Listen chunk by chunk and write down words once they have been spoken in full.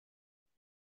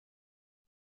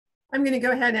I'm going to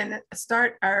go ahead and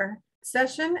start our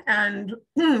session, and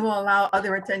we'll allow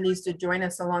other attendees to join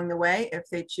us along the way if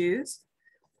they choose.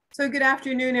 So good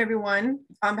afternoon, everyone.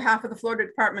 On behalf of the Florida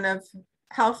Department of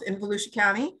Health in Volusia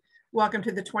County, welcome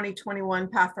to the 2021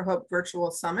 Path for Hope Virtual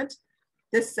Summit.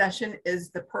 This session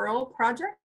is the Pearl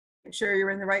Project. Make sure you're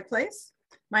in the right place.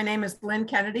 My name is Lynn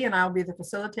Kennedy, and I'll be the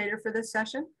facilitator for this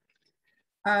session.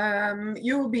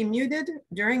 You will be muted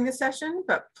during the session,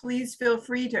 but please feel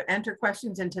free to enter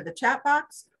questions into the chat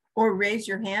box or raise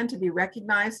your hand to be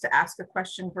recognized to ask a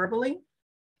question verbally.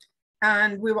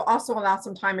 And we will also allow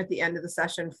some time at the end of the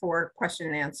session for question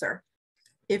and answer.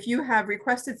 If you have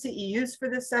requested CEUs for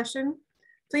this session,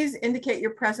 please indicate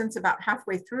your presence about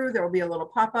halfway through. There will be a little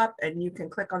pop-up and you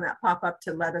can click on that pop-up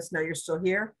to let us know you're still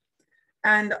here.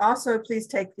 And also please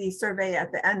take the survey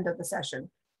at the end of the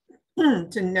session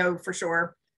to know for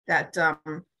sure that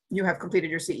you have completed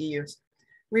your CEUs.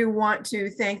 We want to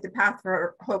thank the Path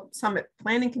for Hope Summit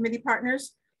Planning Committee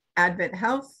partners, Advent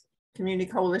Health, Community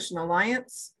Coalition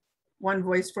Alliance, One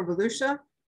Voice for Volusia,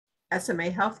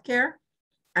 SMA Healthcare,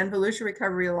 and Volusia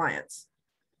Recovery Alliance.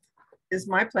 It is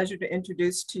my pleasure to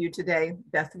introduce to you today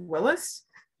Beth Willis.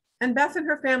 And Beth and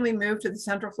her family moved to the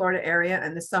Central Florida area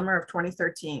in the summer of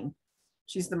 2013.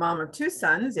 She's the mom of two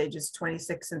sons, ages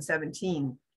 26 and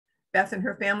 17. Beth and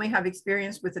her family have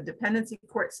experience with the dependency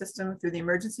court system through the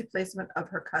emergency placement of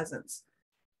her cousins.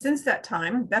 Since that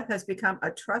time, Beth has become a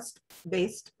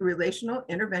trust-based relational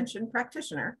intervention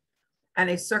practitioner and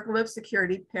a Circle of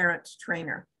Security parent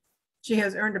trainer. She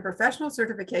has earned a professional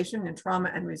certification in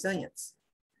trauma and resilience.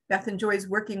 Beth enjoys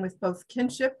working with both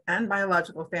kinship and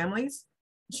biological families.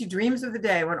 She dreams of the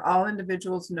day when all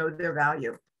individuals know their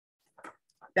value.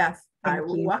 Beth, I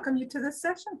will welcome you to this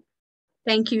session.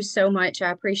 Thank you so much.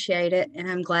 I appreciate it, and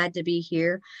I'm glad to be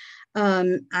here.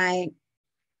 I'm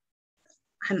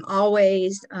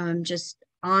always just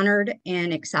honored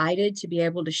and excited to be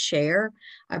able to share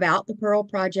about the Pearl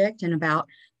Project and about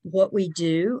what we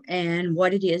do and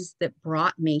what it is that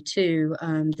brought me to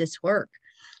this work.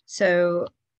 So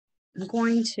I'm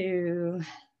going to,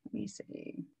 let me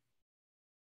see.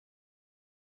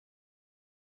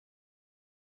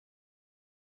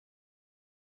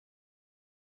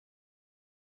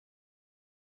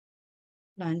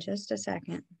 Hold on just a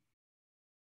second.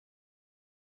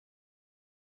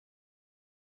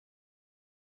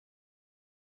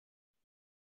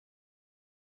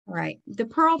 All right. The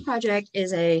Pearl Project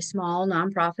is a small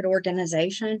nonprofit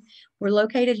organization. We're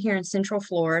located here in Central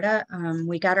Florida.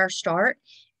 We got our start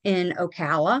in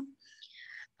Ocala.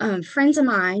 Friends of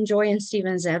mine, Joy and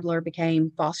Stephen Zedler,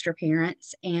 became foster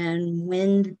parents, and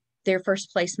when their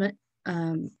first placement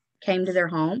came to their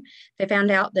home, they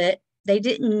found out that they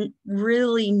didn't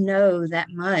really know that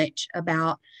much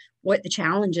about what the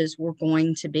challenges were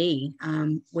going to be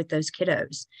with those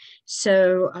kiddos.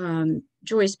 So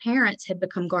Joy's parents had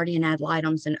become guardian ad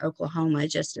litems in Oklahoma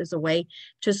just as a way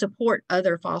to support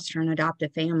other foster and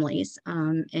adoptive families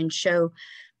and show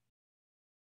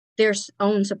their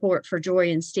own support for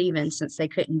Joy and Stephen since they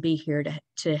couldn't be here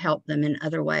to help them in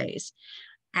other ways.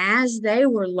 As they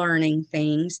were learning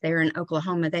things there in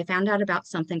Oklahoma, they found out about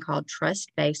something called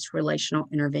Trust Based Relational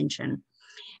Intervention.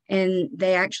 And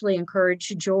they actually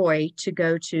encouraged Joy to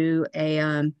go to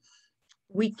a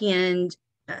weekend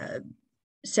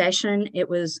session. It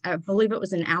was, I believe it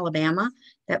was in Alabama,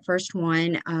 that first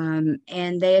one.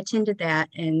 And they attended that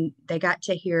and they got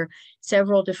to hear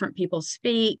several different people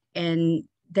speak, and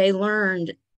they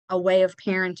learned a way of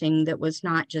parenting that was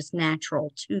not just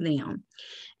natural to them.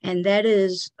 And that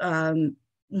is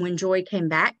when Joy came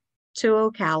back to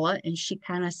Ocala, and she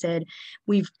kind of said,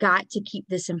 we've got to keep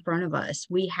this in front of us.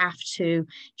 We have to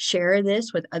share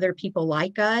this with other people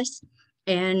like us.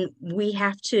 And we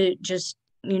have to just,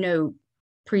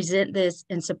 present this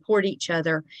and support each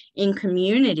other in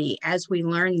community as we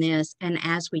learn this and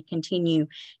as we continue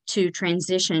to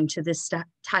transition to this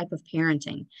type of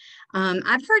parenting.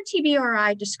 I've heard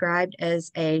TBRI described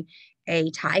as a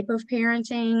type of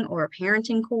parenting or a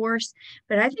parenting course,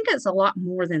 but I think it's a lot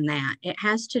more than that. It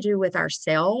has to do with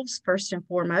ourselves first and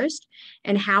foremost,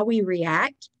 and how we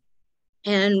react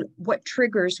and what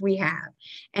triggers we have.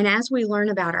 And as we learn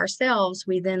about ourselves,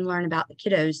 we then learn about the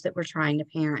kiddos that we're trying to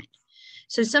parent.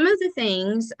 So some of the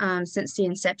things since the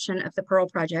inception of the Pearl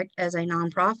Project as a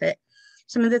nonprofit,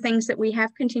 some of the things that we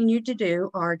have continued to do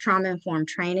are trauma-informed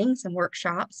trainings and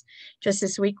workshops. Just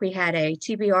this week, we had a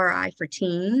TBRI for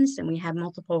teens, and we have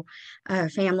multiple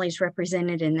families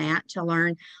represented in that to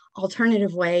learn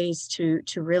alternative ways to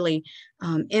really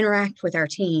interact with our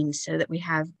teens so that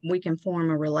we can form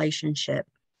a relationship.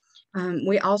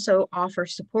 We also offer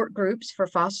support groups for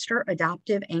foster,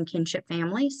 adoptive, and kinship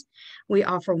families. We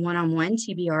offer one-on-one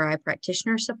TBRI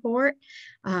practitioner support,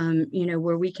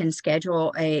 where we can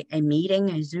schedule a meeting,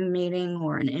 a Zoom meeting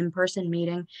or an in-person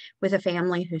meeting with a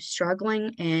family who's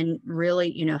struggling and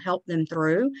really, help them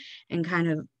through and kind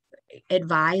of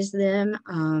advise them.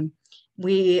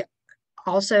 We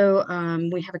also,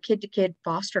 we have a kid-to-kid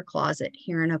foster closet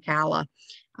here in Ocala.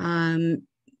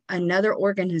 Another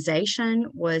organization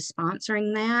was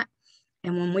sponsoring that.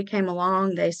 And when we came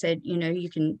along, they said, you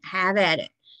can have at it.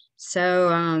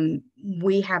 So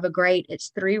we have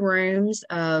it's 3 rooms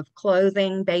of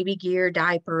clothing, baby gear,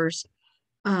 diapers,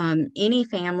 any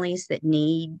families that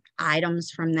need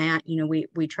items from that,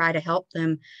 we try to help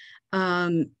them.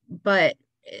 But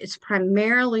it's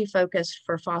primarily focused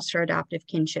for foster adoptive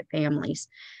kinship families.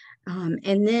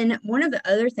 And then one of the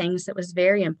other things that was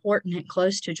very important and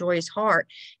close to Joy's heart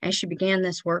as she began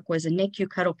this work was a NICU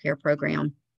cuddle care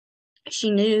program. She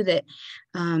knew that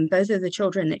both of the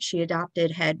children that she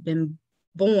adopted had been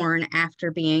born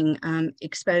after being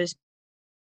exposed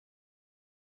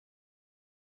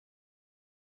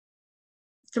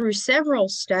through several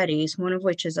studies, one of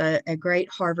which is a great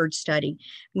Harvard study.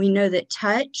 We know that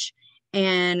touch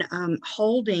and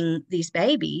holding these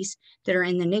babies that are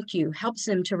in the NICU helps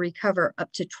them to recover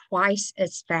up to twice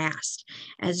as fast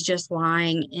as just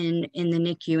lying in the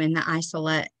NICU in the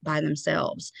isolette by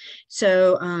themselves.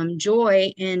 So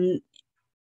Joy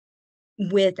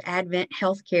with Advent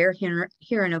Healthcare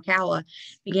here in Ocala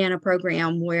began a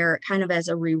program where, kind of as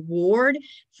a reward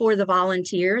for the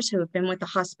volunteers who have been with the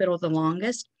hospital the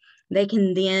longest, they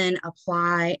can then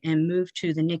apply and move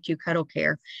to the NICU cuddle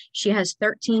care. She has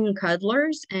 13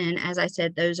 cuddlers. And as I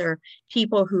said, those are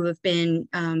people who have been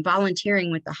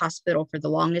volunteering with the hospital for the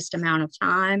longest amount of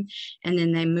time. And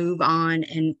then they move on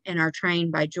and are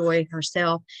trained by Joy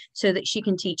herself so that she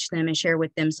can teach them and share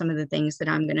with them some of the things that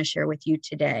I'm going to share with you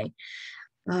today.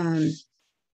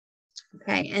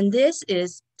 Okay, and this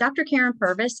is Dr. Karen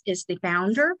Purvis is the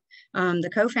founder,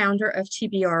 the co-founder of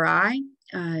TBRI.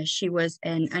 She was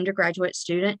an undergraduate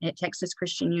student at Texas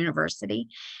Christian University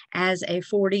as a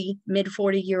mid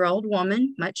 40-year-old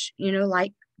woman, much,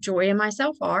 like Joy and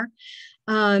myself are.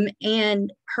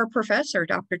 And her professor,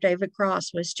 Dr. David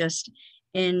Cross, was just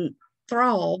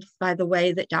enthralled by the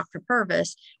way that Dr.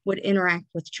 Purvis would interact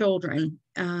with children.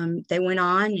 They went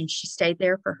on and she stayed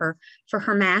there for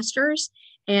her master's,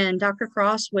 and Dr.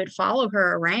 Cross would follow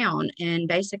her around and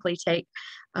basically take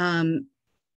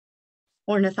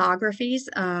ornithographies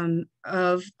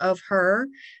of her,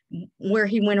 where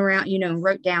he went around,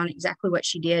 wrote down exactly what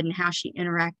she did and how she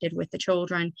interacted with the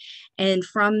children. And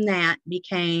from that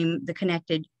became The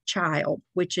Connected Child,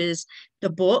 which is the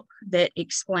book that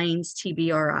explains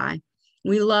TBRI.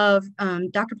 We love,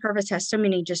 Dr. Purvis has so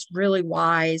many just really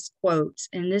wise quotes,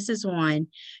 and this is one: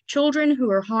 children who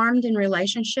are harmed in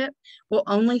relationship will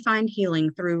only find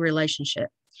healing through relationship.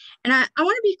 And I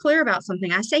want to be clear about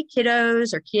something. I say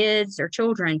kiddos or kids or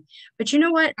children, but you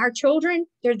know what? Our children,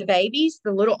 they're the babies,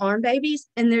 the little arm babies,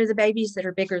 and they're the babies that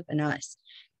are bigger than us.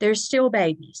 They're still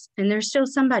babies, and they're still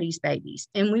somebody's babies.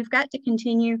 And we've got to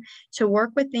continue to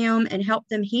work with them and help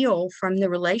them heal from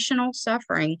the relational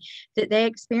suffering that they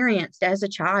experienced as a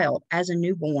child, as a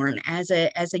newborn, as a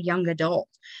young adult.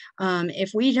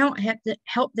 If we don't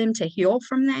help them to heal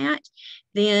from that,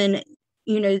 then,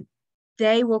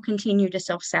 they will continue to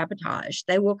self-sabotage.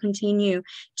 They will continue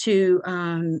to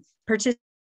participate.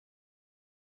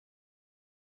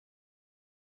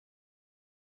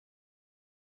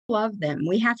 Love them.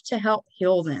 We have to help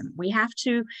heal them. We have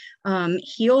to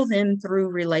heal them through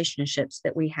relationships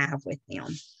that we have with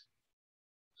them.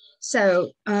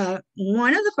 So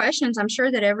one of the questions I'm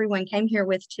sure that everyone came here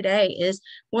with today is,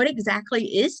 what exactly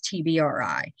is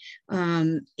TBRI?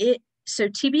 So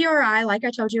TBRI, like I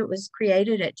told you, it was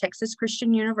created at Texas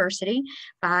Christian University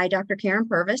by Dr. Karen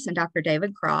Purvis and Dr.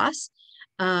 David Cross.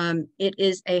 It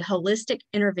is a holistic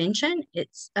intervention.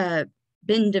 It's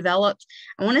been developed.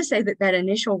 I want to say that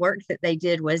initial work that they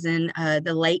did was in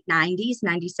the late 90s,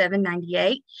 97,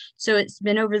 98. So it's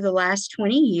been over the last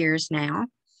 20 years now.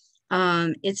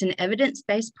 It's an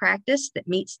evidence-based practice that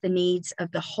meets the needs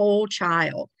of the whole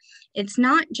child. It's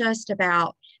not just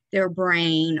about their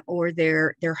brain or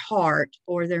their heart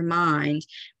or their mind,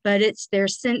 but it's their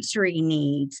sensory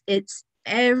needs. It's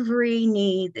every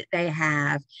need that they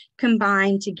have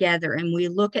combined together, and we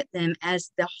look at them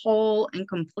as the whole and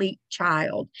complete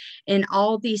child, and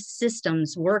all these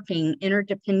systems working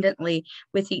interdependently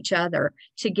with each other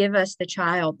to give us the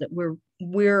child that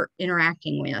we're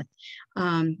interacting with.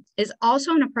 Is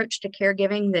also an approach to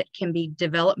caregiving that can be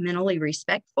developmentally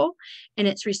respectful, and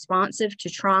it's responsive to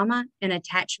trauma and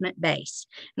attachment based.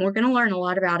 And we're going to learn a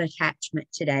lot about attachment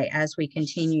today as we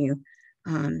continue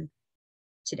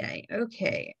today.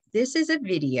 Okay, this is a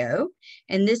video,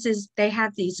 and they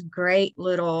have these great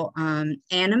little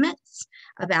animates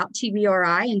about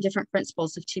TBRI and different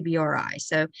principles of TBRI.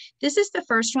 So this is the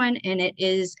first one, and it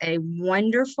is a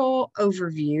wonderful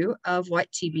overview of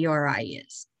what TBRI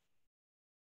is.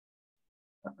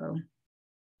 Uh-oh.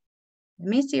 Let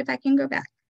me see if I can go back.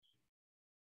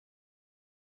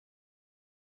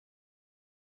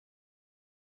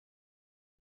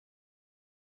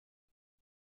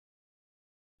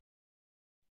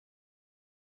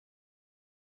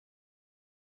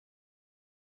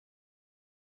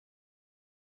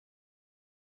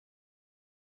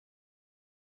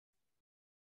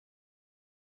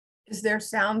 Is there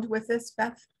sound with this,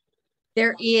 Beth?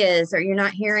 There is. Are you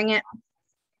not hearing it?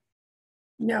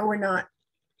 No, we're not.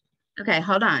 Okay,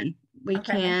 hold on.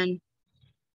 Okay.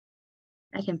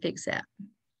 I can fix that.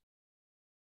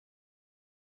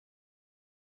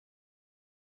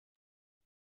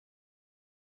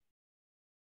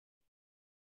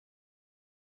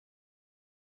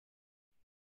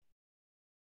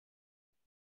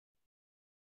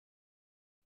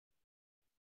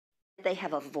 They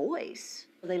have a voice.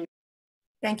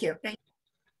 Thank you.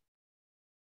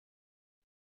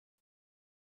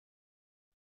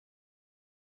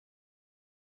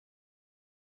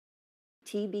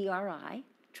 TBRI,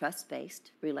 Trust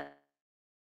Based Relationship.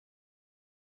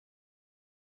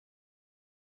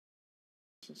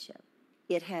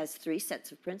 It has 3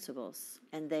 sets of principles,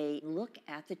 and they look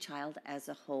at the child as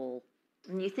a whole.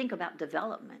 When you think about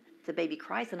development, the baby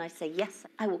cries, and I say, yes,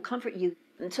 I will comfort you.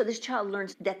 And so this child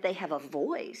learns that they have a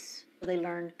voice. They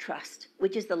learn trust,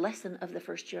 which is the lesson of the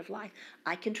first year of life.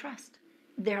 I can trust.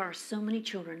 There are so many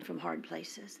children from hard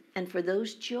places, and for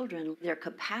those children, their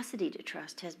capacity to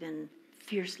trust has been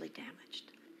fiercely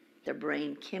damaged. The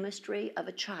brain chemistry of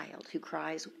a child who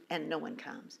cries and no one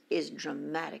comes is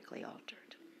dramatically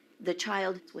altered. The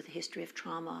child with a history of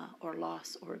trauma or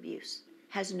loss or abuse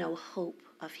has no hope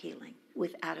of healing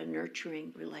without a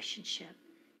nurturing relationship.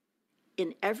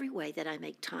 In every way that I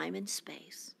make time and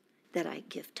space, that I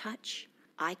give touch,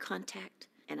 eye contact,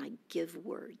 and I give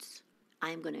words, I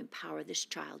am going to empower this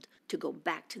child to go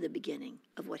back to the beginning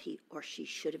of what he or she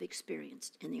should have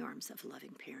experienced in the arms of a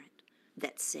loving parent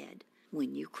that said,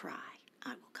 when you cry,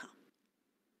 I will come.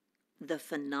 The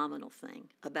phenomenal thing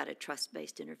about a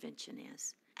trust-based intervention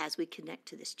is, as we connect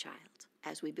to this child,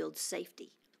 as we build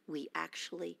safety, we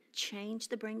actually change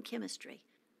the brain chemistry.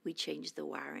 We change the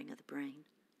wiring of the brain.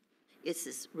 This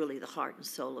is really the heart and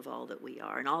soul of all that we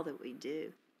are and all that we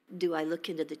do. Do I look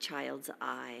into the child's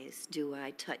eyes? Do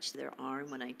I touch their arm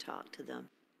when I talk to them?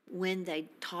 When they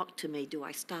talk to me, do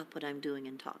I stop what I'm doing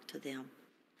and talk to them?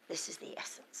 This is the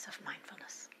essence of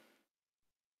mindfulness.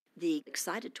 The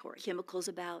excitatory chemicals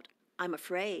about I'm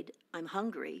afraid, I'm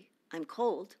hungry, I'm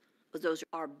cold, but those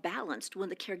are balanced when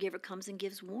the caregiver comes and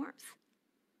gives warmth.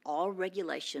 All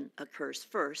regulation occurs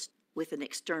first with an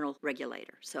external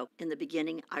regulator. So in the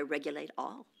beginning, I regulate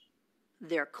all.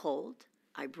 They're cold,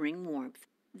 I bring warmth.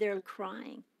 They're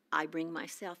crying, I bring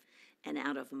myself. And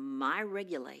out of my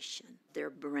regulation, their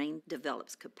brain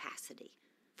develops capacity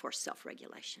for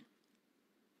self-regulation.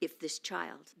 If this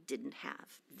child didn't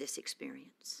have this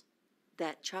experience,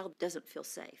 that child doesn't feel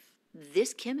safe.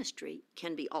 This chemistry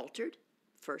can be altered,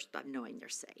 first by knowing they're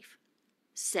safe,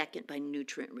 second by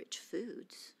nutrient-rich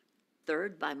foods,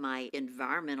 third by my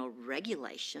environmental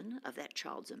regulation of that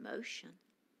child's emotion,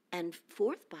 and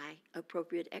fourth by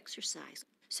appropriate exercise.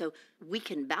 So we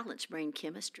can balance brain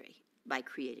chemistry by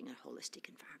creating a holistic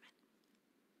environment.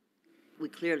 We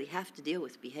clearly have to deal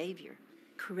with behavior.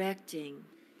 Correcting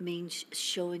means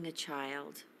showing a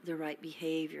child the right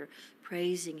behavior,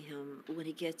 praising him when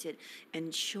he gets it,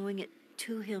 and showing it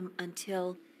to him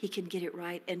until he can get it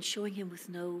right, and showing him with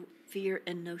no fear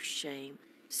and no shame,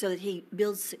 so that he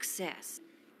builds success,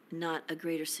 not a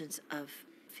greater sense of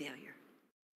failure.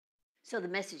 So the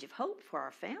message of hope for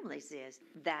our families is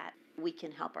that we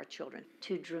can help our children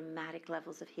to dramatic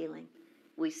levels of healing.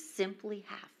 We simply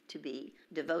have to be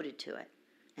devoted to it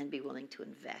and be willing to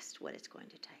invest what it's going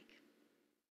to take.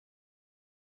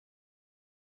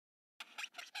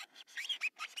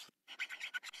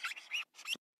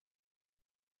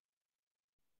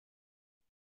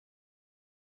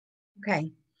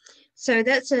 Okay, So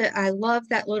I love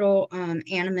that little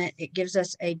animate. It gives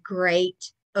us a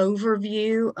great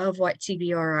overview of what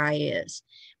TBRI is.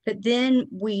 But then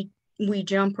we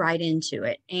jump right into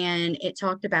it, and it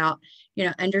talked about,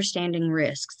 understanding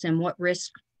risks and what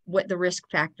the risk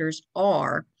factors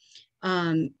are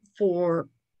for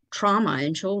trauma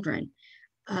in children.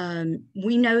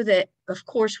 We know that, of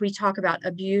course, we talk about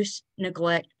abuse,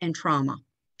 neglect, and trauma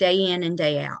day in and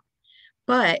day out.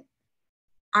 But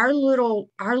our little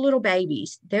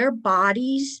babies, their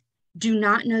bodies do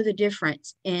not know the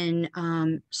difference in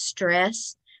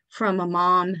stress from a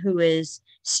mom who is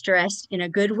stressed in a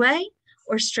good way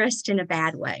or stressed in a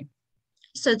bad way.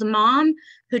 So the mom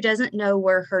who doesn't know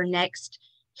where her next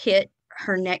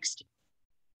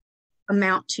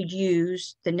amount to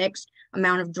use, the next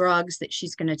amount of drugs that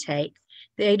she's going to take,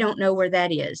 they don't know where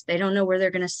that is. They don't know where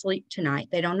they're going to sleep tonight.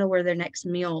 They don't know where their next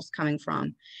meal is coming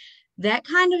from. That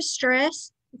kind of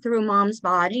stress through mom's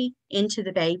body into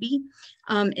the baby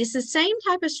is the same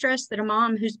type of stress that a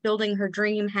mom who's building her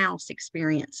dream house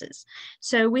experiences.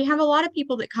 So we have a lot of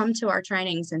people that come to our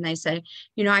trainings and they say,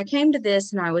 I came to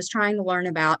this and I was trying to learn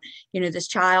about, this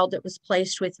child that was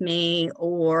placed with me,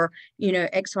 or,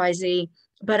 XYZ,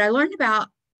 but I learned about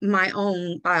my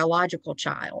own biological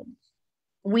child.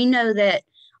 We know that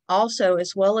also,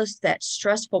 as well as that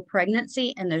stressful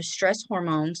pregnancy and those stress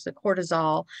hormones, the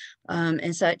cortisol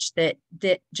and such, that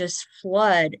just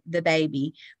flood the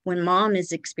baby when mom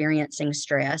is experiencing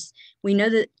stress. We know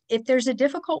that if there's a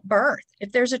difficult birth,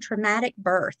 if there's a traumatic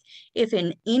birth, if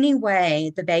in any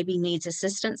way the baby needs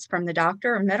assistance from the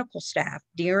doctor or medical staff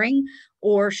during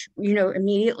or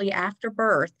immediately after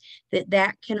birth,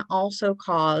 that can also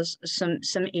cause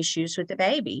some issues with the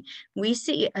baby. We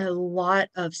see a lot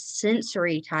of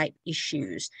sensory type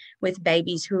issues with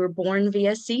babies who are born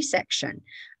via C-section.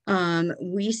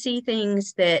 We see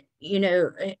things that,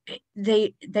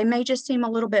 they may just seem a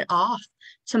little bit off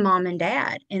to mom and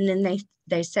dad. And then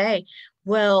they say,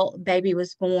 well, baby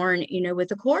was born,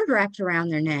 with a cord wrapped around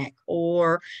their neck,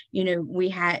 or,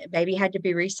 baby had to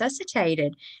be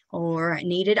resuscitated or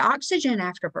needed oxygen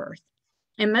after birth.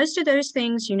 And most of those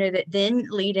things, that then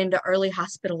lead into early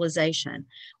hospitalization.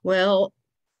 Well,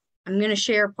 I'm going to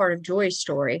share part of Joy's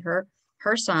story. Her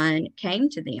son came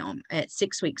to them at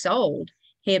 6 weeks old.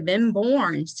 He had been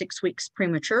born 6 weeks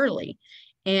prematurely,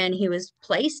 and he was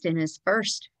placed in his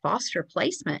first foster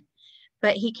placement.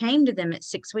 But he came to them at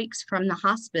 6 weeks from the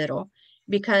hospital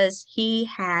because he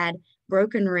had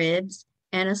broken ribs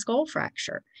and a skull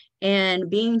fracture. And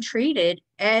being treated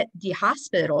at the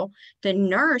hospital, the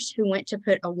nurse who went to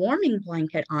put a warming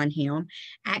blanket on him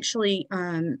actually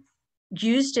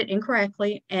used it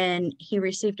incorrectly, and he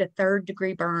received a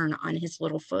 3rd-degree burn on his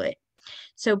little foot.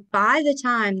 So by the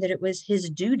time that it was his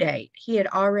due date, he had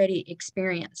already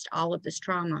experienced all of this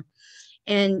trauma.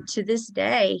 And to this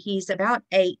day, he's about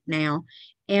 8 now.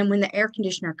 And when the air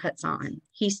conditioner cuts on,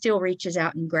 he still reaches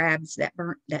out and grabs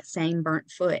that same burnt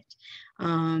foot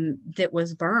that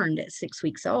was burned at 6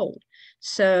 weeks old.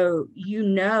 So,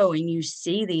 and you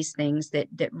see these things that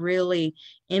really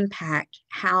impact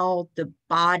how the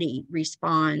body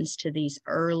responds to these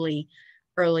early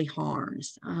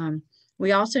harms.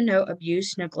 We also know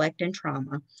abuse, neglect, and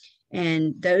trauma.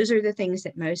 And those are the things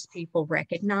that most people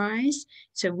recognize.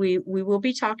 So we will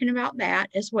be talking about that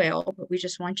as well, but we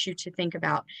just want you to think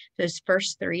about those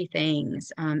first 3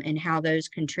 things and how those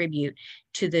contribute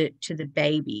to the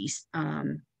baby's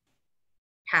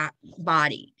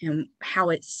body and how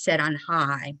it's set on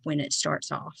high when it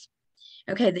starts off.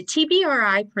 Okay, the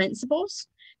TBRI principles.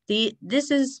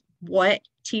 This is what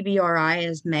TBRI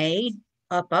is made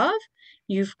up of.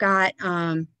 You've got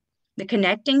the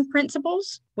connecting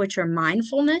principles, which are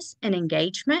mindfulness and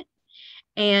engagement.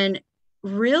 And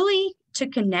really, to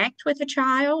connect with a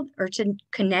child or to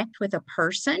connect with a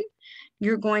person,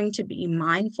 you're going to be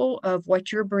mindful of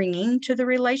what you're bringing to the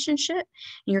relationship.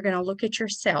 You're going to look at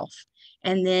yourself.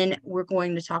 And then we're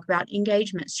going to talk about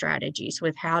engagement strategies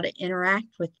with how to interact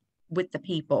with the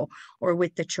people or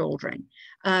with the children.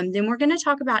 Then we're going to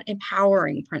talk about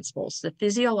empowering principles, the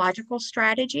physiological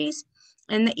strategies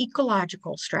and the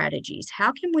ecological strategies.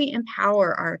 How can we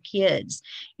empower our kids?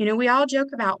 We all joke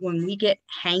about when we get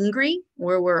hangry,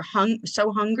 where we're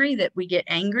so hungry that we get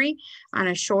angry on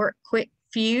a short, quick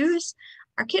fuse.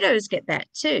 Our kiddos get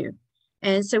that too.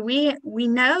 And so we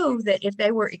know that if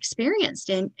they were exposed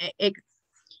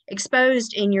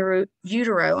in your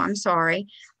utero,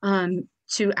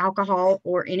 to alcohol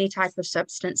or any type of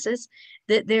substances,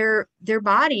 that their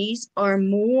bodies are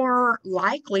more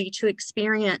likely to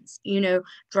experience,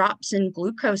 drops in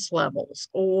glucose levels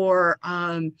or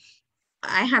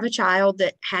I have a child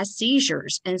that has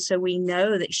seizures, and so we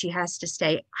know that she has to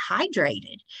stay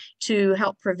hydrated to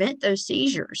help prevent those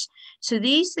seizures. So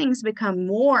these things become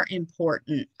more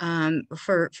important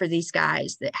for these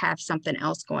guys that have something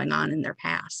else going on in their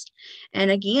past.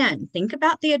 And again, think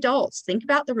about the adults, think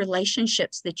about the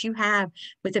relationships that you have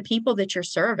with the people that you're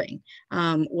serving,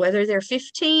 whether they're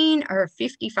 15 or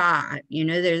 55,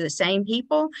 they're the same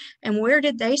people. And where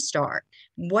did they start?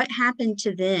 What happened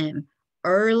to them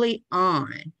early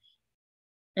on,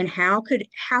 and how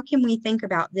can we think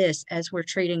about this as we're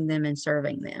treating them and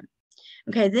serving them?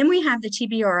 Okay, then we have the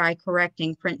TBRI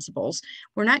correcting principles.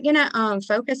 We're not going to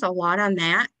focus a lot on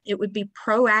that. It would be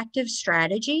proactive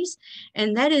strategies,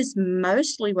 and that is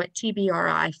mostly what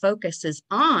TBRI focuses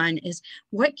on, is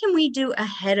what can we do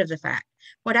ahead of the fact.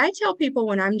 What I tell people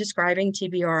when I'm describing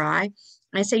TBRI,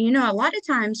 I say, a lot of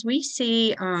times we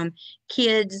see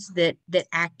kids that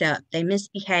act up, they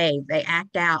misbehave, they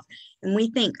act out, and we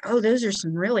think, oh, those are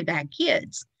some really bad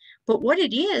kids. But what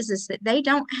it is that they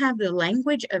don't have the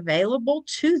language available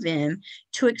to them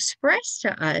to express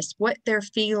to us what they're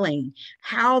feeling,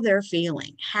 how they're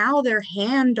handling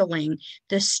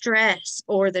the stress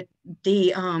or the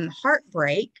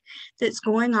heartbreak that's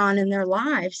going on in their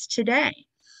lives today.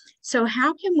 So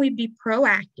how can we be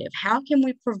proactive? How can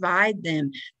we provide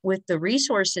them with the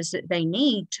resources that they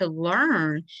need to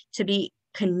learn to be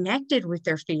connected with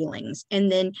their feelings,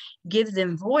 and then give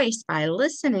them voice by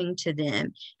listening to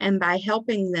them and by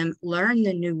helping them learn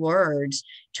the new words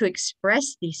to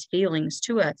express these feelings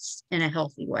to us in a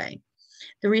healthy way?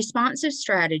 The responsive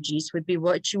strategies would be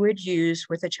what you would use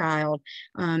with a child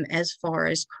as far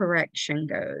as correction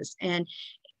goes. And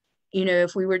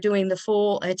if we were doing the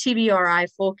full TBRI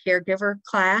full caregiver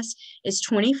class, it's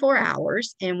 24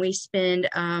 hours, and we spend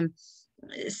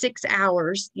 6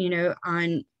 hours,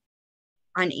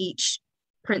 on each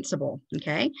principle.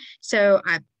 Okay, so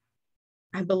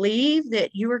I believe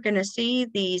that you are going to see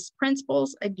these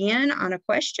principles again on a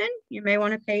question. You may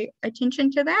want to pay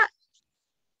attention to that.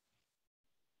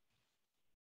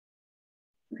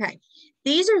 Okay,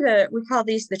 these are we call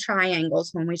these the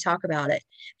triangles when we talk about it.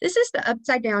 This is the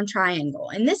upside down triangle,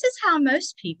 and this is how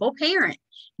most people parent.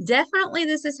 Definitely,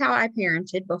 this is how I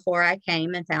parented before I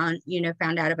came and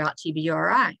found out about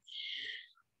TBRI.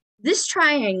 This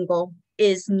triangle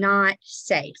is not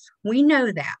safe. We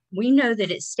know that. We know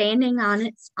that it's standing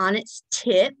on its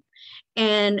tip,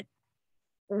 and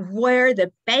where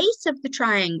the base of the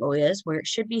triangle is, where it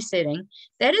should be sitting,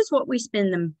 that is what we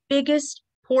spend the biggest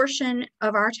portion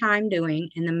of our time doing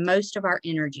and the most of our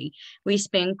energy we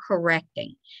spend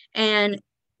correcting. And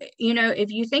if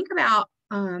you think about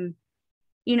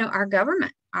our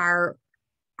government, our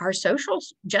social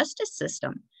justice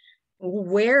system,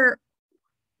 where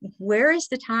is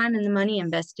the time and the money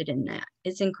invested in that?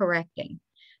 It's in correcting.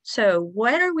 So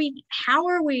how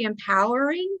are we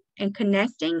empowering and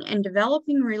connecting and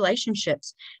developing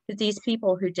relationships with these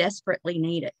people who desperately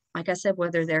need it? Like I said,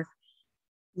 whether they're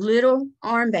little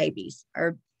arm babies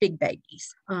or big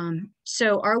babies.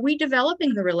 So are we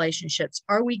developing the relationships?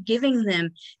 Are we giving them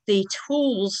the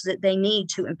tools that they need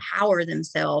to empower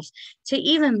themselves, to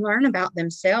even learn about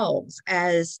themselves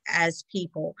as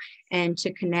people, and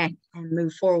to connect and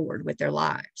move forward with their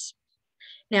lives?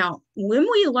 Now, when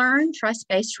we learn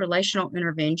trust-based relational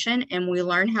intervention and we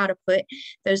learn how to put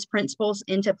those principles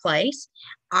into place,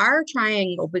 our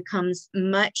triangle becomes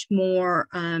much more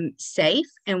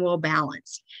safe and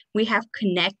well-balanced. We have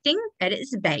connecting at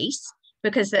its base,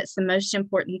 because that's the most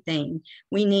important thing.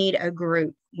 We need a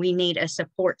group. We need a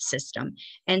support system.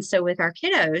 And so with our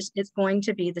kiddos, it's going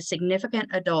to be the significant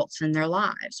adults in their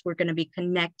lives. We're going to be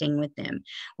connecting with them.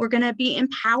 We're going to be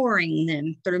empowering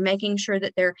them through making sure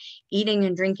that they're eating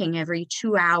and drinking every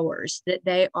 2 hours, that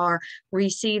they are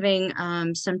receiving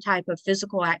some type of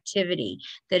physical activity,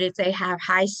 that if they have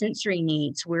high sensory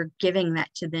needs, we're giving that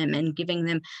to them and giving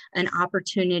them an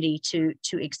opportunity to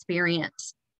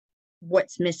experience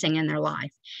what's missing in their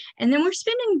life. And then we're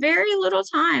spending very little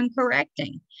time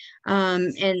correcting.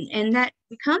 And that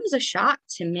becomes a shock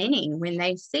to many when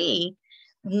they see,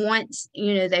 once,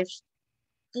 they've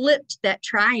flipped that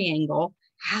triangle,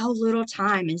 how little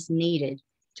time is needed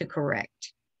to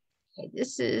correct. Okay,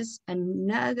 this is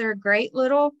another great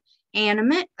little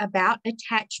animate about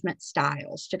attachment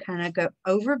styles to kind of go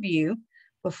overview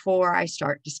before I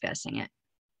start discussing it.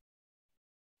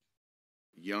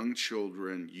 Young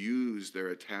children use their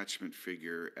attachment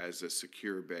figure as a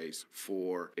secure base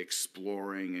for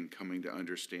exploring and coming to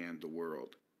understand the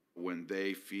world. When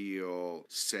they feel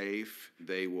safe,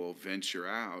 they will venture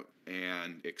out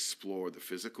and explore the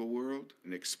physical world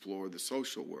and explore the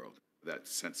social world. That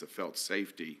sense of felt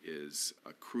safety is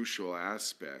a crucial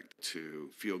aspect to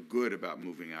feel good about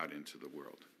moving out into the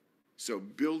world. So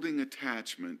building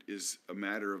attachment is a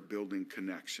matter of building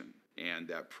connection, and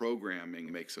that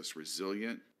programming makes us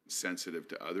resilient, sensitive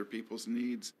to other people's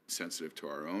needs, sensitive to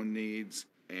our own needs,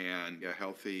 and a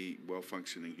healthy,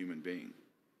 well-functioning human being.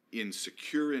 In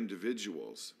secure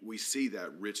individuals, we see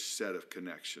that rich set of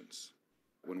connections.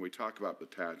 When we talk about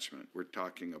attachment, we're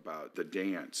talking about the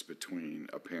dance between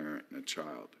a parent and a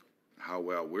child. How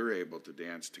well we're able to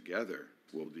dance together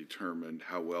will determine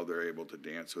how well they're able to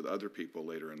dance with other people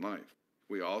later in life.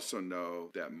 We also know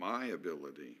that my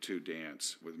ability to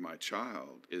dance with my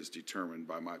child is determined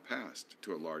by my past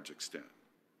to a large extent.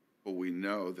 But we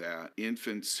know that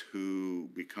infants who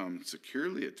become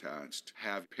securely attached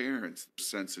have parents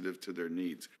sensitive to their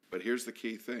needs. But here's the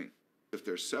key thing. If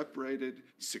they're separated,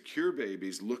 secure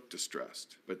babies look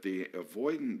distressed, but the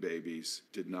avoidant babies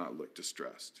did not look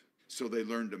distressed. So they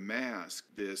learn to mask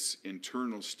this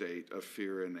internal state of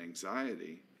fear and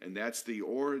anxiety, and that's the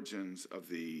origins of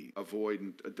the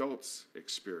avoidant adult's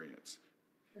experience.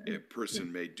 A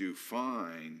person may do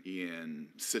fine in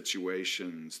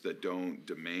situations that don't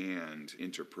demand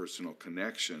interpersonal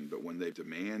connection, but when they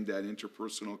demand that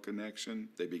interpersonal connection,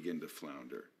 they begin to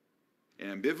flounder.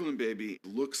 An ambivalent baby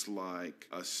looks like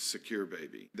a secure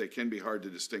baby. They can be hard to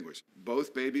distinguish.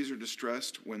 Both babies are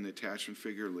distressed when the attachment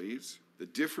figure leaves. The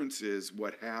difference is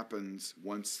what happens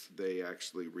once they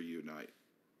actually reunite.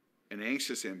 An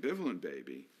anxious ambivalent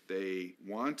baby, they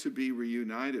want to be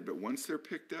reunited, but once they're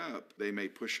picked up, they may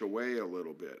push away a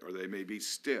little bit, or they may be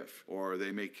stiff, or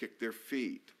they may kick their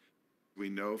feet. We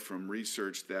know from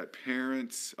research that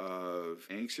parents of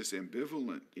anxious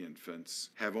ambivalent infants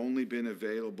have only been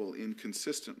available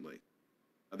inconsistently.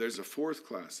 There's a fourth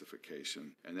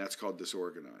classification, and that's called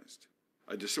disorganized.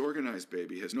 A disorganized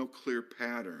baby has no clear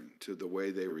pattern to the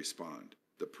way they respond.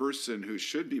 The person who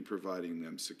should be providing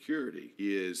them security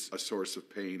is a source of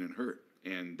pain and hurt,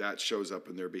 and that shows up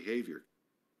in their behavior.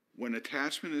 When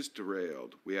attachment is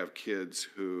derailed, we have kids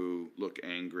who look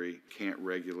angry, can't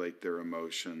regulate their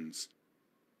emotions.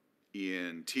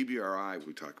 In TBRI,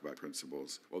 we talk about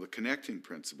principles. Well, the connecting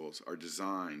principles are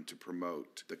designed to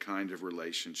promote the kind of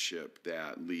relationship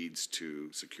that leads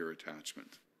to secure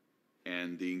attachment.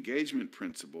 And the engagement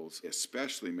principles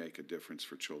especially make a difference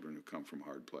for children who come from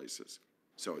hard places.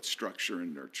 So it's structure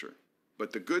and nurture.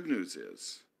 But the good news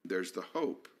is there's the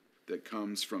hope that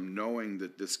comes from knowing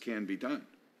that this can be done.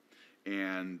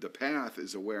 And the path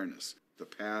is awareness. The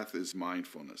path is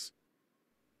mindfulness.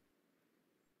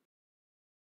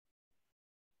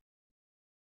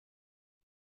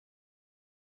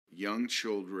 Young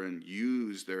children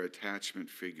use their attachment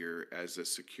figure as a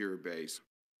secure base.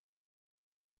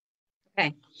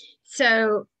 Okay,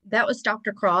 so that was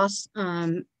Dr. Cross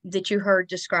that you heard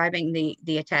describing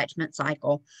the attachment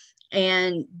cycle.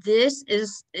 And this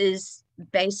is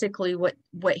basically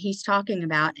what he's talking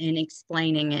about and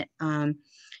explaining it.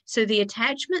 So the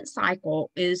attachment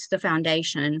cycle is the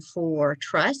foundation for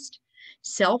trust,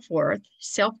 self-worth,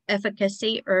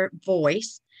 self-efficacy or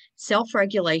voice,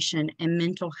 self-regulation, and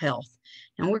mental health.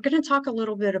 And we're going to talk a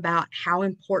little bit about how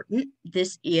important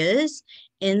this is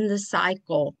in the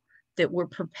cycle that we're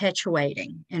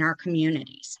perpetuating in our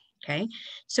communities. Okay,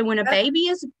 so when a baby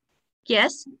is,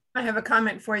 yes? I have a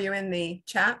comment for you in the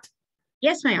chat.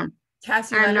 Yes, ma'am.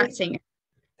 Cassie I'm Leonard. not seeing it.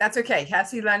 That's okay.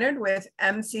 Cassie Leonard with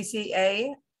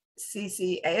MCCA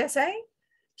CCASA.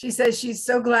 She says she's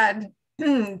so glad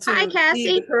to Hi, Cassie.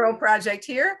 see the Pearl Project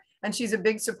here, and she's a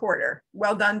big supporter.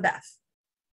 Well done, Beth.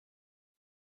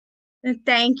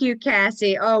 Thank you,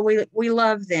 Cassie. Oh, we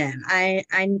love them.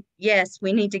 Yes,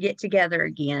 we need to get together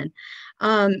again.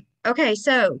 Okay,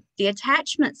 so the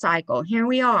attachment cycle, here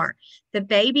we are. The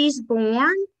baby's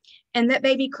born and that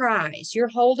baby cries. You're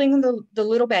holding the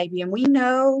little baby, and we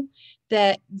know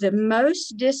that the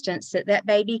most distance that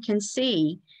baby can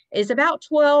see is about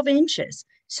 12 inches.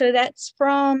 So that's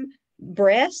from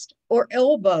breast or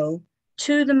elbow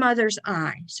to the mother's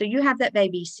eye. So you have that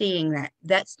baby seeing that.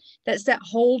 That's that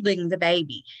holding the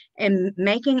baby and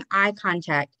making eye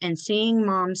contact and seeing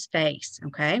mom's face,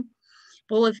 okay?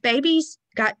 Well, if baby's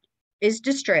is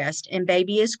distressed and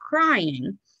baby is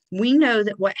crying, we know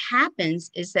that what happens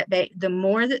is that the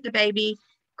more that the baby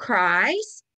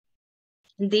cries,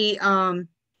 the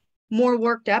more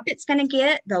worked up it's going to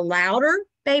get, the louder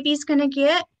baby's going to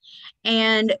get,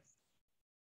 and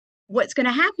what's going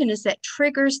to happen is that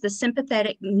triggers the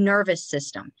sympathetic nervous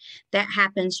system. That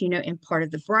happens, in part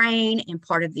of the brain and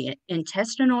part of the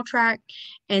intestinal tract.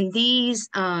 And these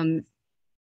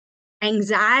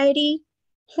anxiety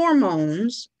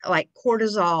hormones like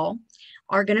cortisol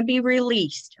are going to be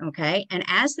released, okay? And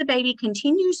as the baby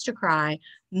continues to cry,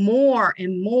 more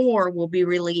and more will be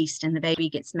released, and the baby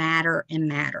gets madder and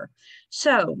madder.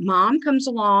 So mom comes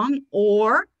along,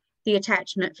 or the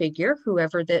attachment figure,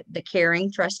 whoever the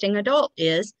caring, trusting adult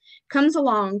is, comes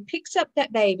along, picks up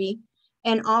that baby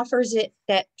and offers it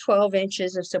that 12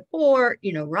 inches of support,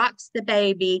 rocks the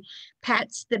baby,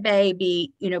 pats the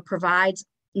baby, provides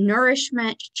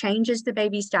nourishment, changes the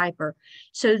baby's diaper.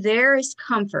 So there is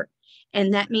comfort.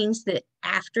 And that means that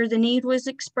after the need was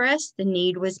expressed, the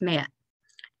need was met.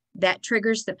 That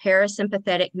triggers the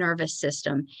parasympathetic nervous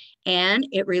system, and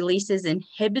it releases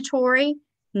inhibitory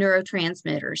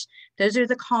neurotransmitters. Those are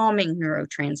the calming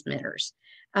neurotransmitters.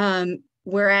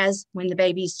 Whereas when the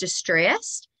baby's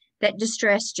distressed, that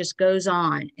distress just goes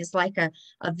on. It's like a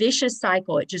vicious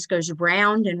cycle. It just goes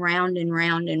round and round and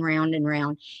round and round and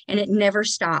round, and it never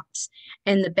stops.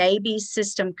 And the baby's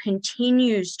system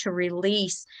continues to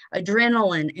release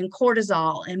adrenaline and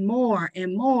cortisol and more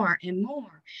and more and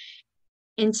more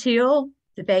until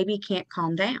the baby can't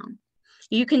calm down.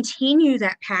 You continue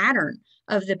that pattern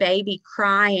of the baby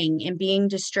crying and being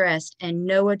distressed and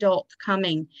no adult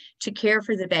coming to care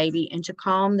for the baby and to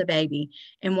calm the baby.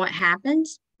 And what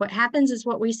happens? What happens is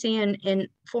what we see in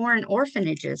foreign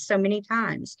orphanages so many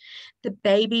times. The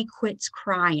baby quits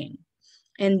crying.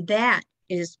 And that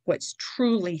is what's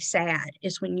truly sad,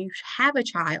 is when you have a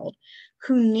child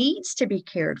who needs to be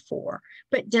cared for,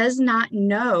 but does not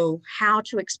know how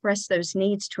to express those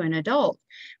needs to an adult,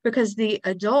 because the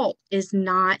adult is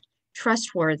not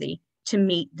trustworthy to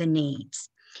meet the needs.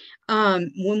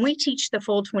 When we teach the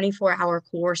full 24-hour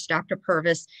course, Dr.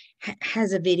 Purvis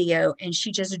has a video, and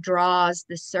she just draws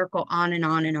the circle on and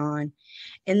on and on.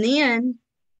 And then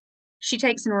she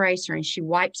takes an eraser and she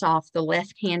wipes off the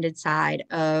left-handed side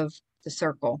of the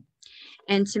circle.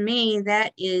 And to me,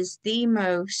 that is the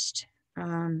most,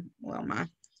 well, my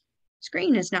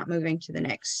screen is not moving to the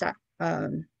next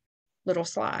little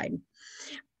slide,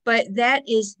 but that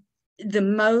is the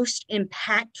most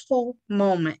impactful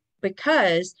moment,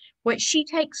 because what she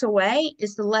takes away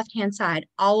is the left-hand side,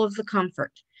 all of the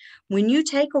comfort. When you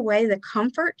take away the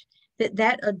comfort that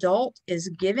that adult is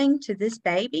giving to this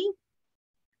baby,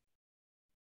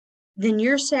 then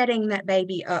you're setting that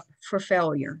baby up for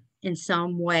failure in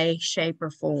some way, shape,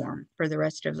 or form for the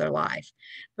rest of their life.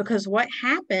 Because what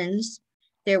happens,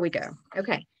 there we go.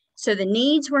 Okay, so the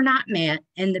needs were not met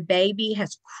and the baby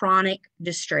has chronic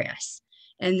distress.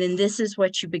 And then this is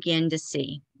what you begin to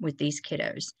see with these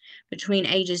kiddos. Between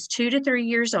ages 2 to 3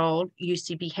 years old, you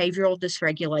see behavioral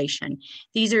dysregulation.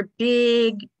 These are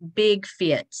big, big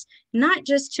fits, not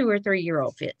just 2 or 3 year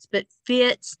old fits, but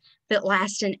fits that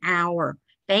last an hour,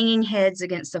 banging heads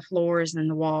against the floors and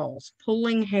the walls,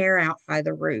 pulling hair out by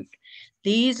the root.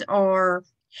 These are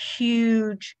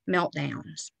huge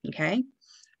meltdowns, okay?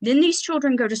 Then these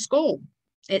children go to school.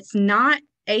 It's not,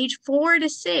 age 4 to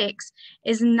 6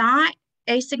 is not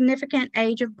a significant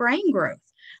age of brain growth.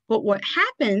 But what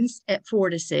happens at 4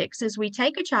 to 6 is we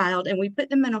take a child and we put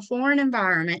them in a foreign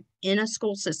environment in a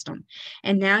school system.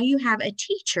 And now you have a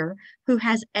teacher who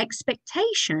has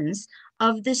expectations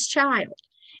of this child,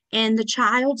 and the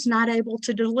child's not able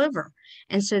to deliver.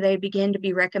 And so they begin to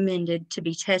be recommended to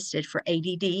be tested for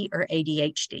ADD or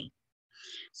ADHD.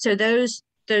 So those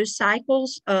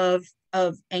cycles of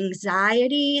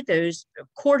anxiety, those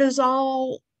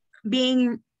cortisol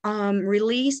being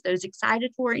released, those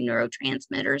excitatory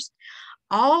neurotransmitters,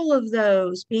 all of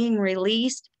those being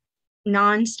released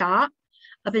nonstop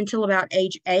up until about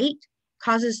age 8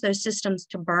 causes those systems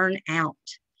to burn out.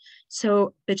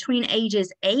 So between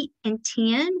ages 8 and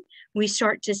 10, we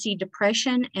start to see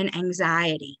depression and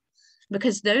anxiety,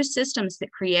 because those systems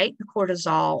that create the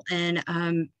cortisol and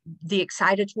the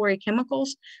excitatory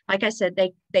chemicals, like I said,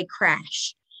 they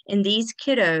crash. And these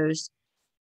kiddos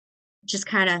just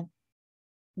kind of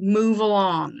move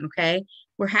along, okay?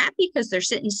 We're happy because they're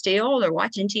sitting still, they're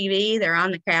watching TV, they're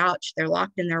on the couch, they're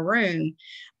locked in their room,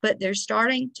 but they're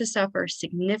starting to suffer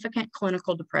significant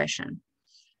clinical depression.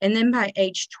 And then by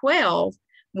age 12,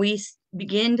 we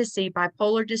begin to see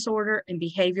bipolar disorder and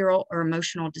behavioral or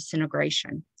emotional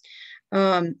disintegration.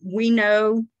 We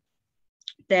know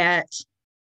that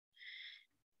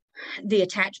the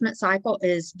attachment cycle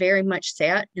is very much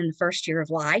set in the first year of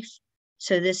life.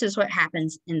 So this is what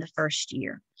happens in the first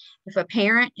year. If a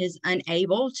parent is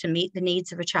unable to meet the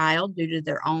needs of a child due to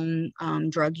their own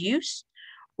drug use,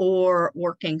 or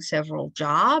working several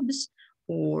jobs,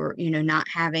 or not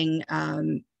having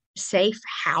safe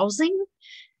housing,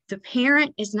 the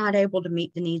parent is not able to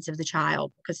meet the needs of the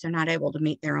child because they're not able to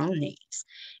meet their own needs.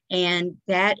 And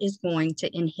that is going to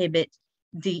inhibit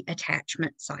the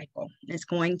attachment cycle. It's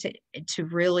going to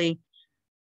really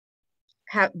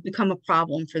become a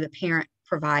problem for the parent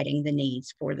providing the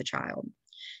needs for the child.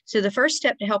 So the first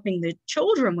step to helping the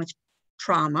children with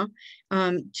trauma,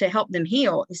 to help them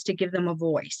heal, is to give them a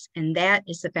voice. And that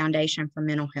is the foundation for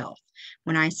mental health.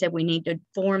 When I said we need to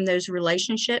form those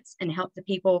relationships and help the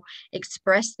people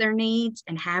express their needs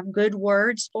and have good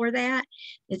words for that,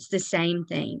 it's the same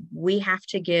thing. We have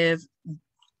to give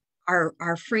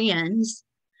our friends,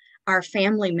 our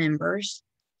family members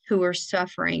who are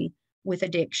suffering with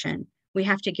addiction, we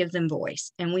have to give them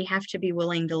voice, and we have to be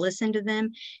willing to listen to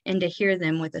them and to hear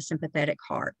them with a sympathetic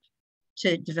heart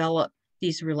to develop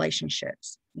these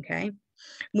relationships. Okay.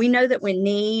 We know that when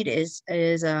need is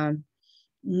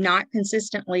not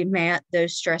consistently met,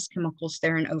 those stress chemicals,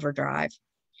 they're in overdrive.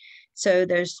 So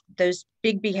those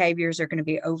big behaviors are going to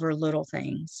be over little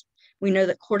things. We know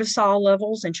that cortisol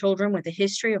levels in children with a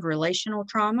history of relational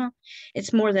trauma,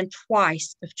 it's more than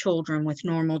twice of children with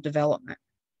normal development.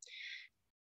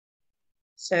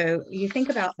 So you think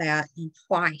about that, and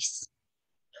twice,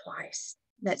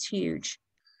 that's huge.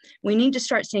 We need to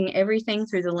start seeing everything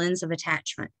through the lens of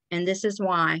attachment. And this is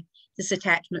why this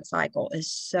attachment cycle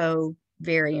is so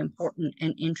very important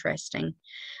and interesting.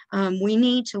 We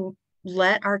need to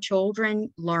let our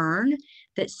children learn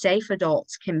that safe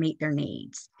adults can meet their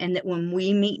needs, and that when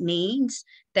we meet needs,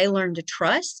 they learn to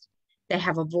trust, they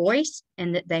have a voice,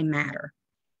 and that they matter.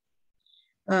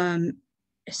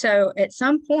 So at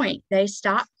some point, they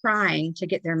stop crying to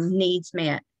get their needs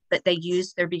met, but they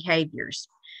use their behaviors.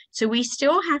 So we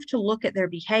still have to look at their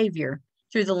behavior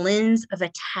through the lens of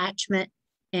attachment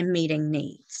and meeting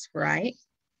needs, right?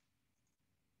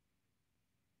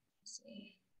 Let's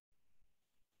see.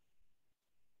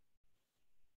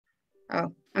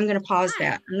 Oh, I'm going to pause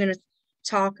that. I'm going to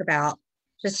talk about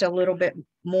just a little bit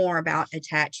more about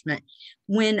attachment.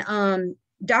 When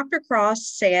Dr. Cross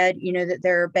said, that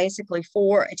there are basically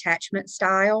 4 attachment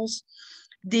styles.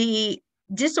 The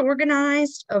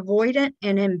disorganized, avoidant,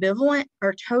 and ambivalent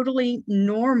are totally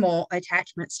normal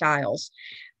attachment styles.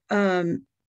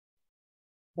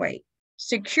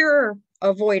 Secure,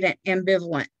 avoidant,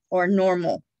 ambivalent are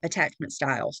normal attachment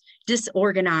styles.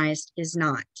 Disorganized is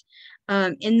not.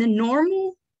 In the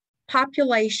normal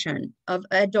population of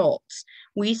adults,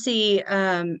 we see,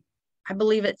 I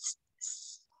believe it's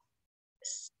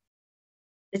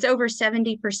over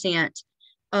 70%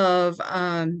 of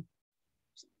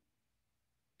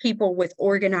people with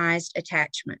organized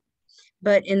attachment.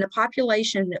 But in the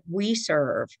population that we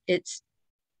serve, it's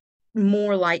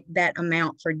more like that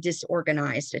amount for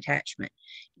disorganized attachment.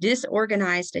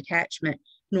 Disorganized attachment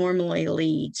normally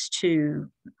leads to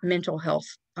mental health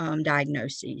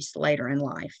diagnoses later in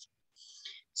life.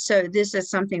 So this is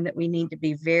something that we need to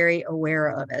be very aware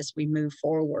of as we move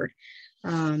forward.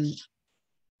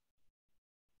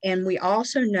 And we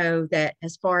also know that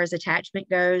as far as attachment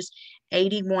goes,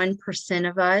 81%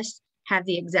 of us have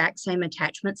the exact same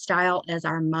attachment style as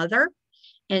our mother,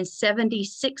 and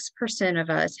 76%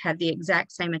 of us have the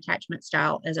exact same attachment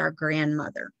style as our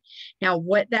grandmother. Now,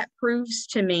 what that proves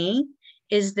to me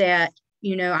is that,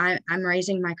 I'm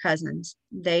raising my cousins.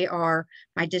 They are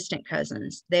my distant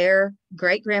cousins. Their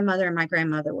great-grandmother and my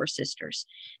grandmother were sisters.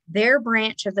 Their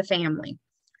branch of the family,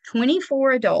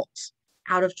 24 adults.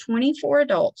 Out of 24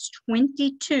 adults,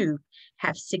 22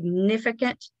 have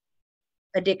significant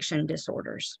addiction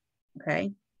disorders,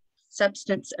 okay?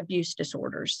 Substance abuse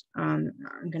disorders. I'm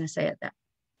going to say it that.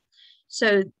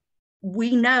 So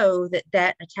we know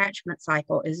that attachment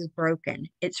cycle is broken.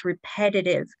 It's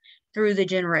repetitive through the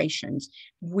generations.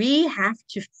 We have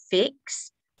to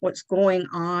fix what's going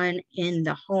on in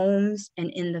the homes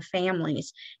and in the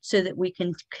families so that we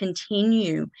can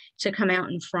continue to come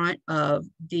out in front of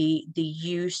the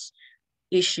use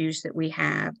issues that we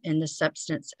have and the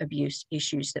substance abuse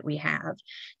issues that we have.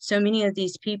 So many of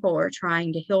these people are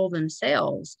trying to heal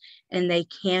themselves, and they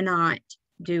cannot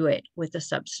do it with the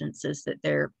substances that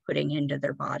they're putting into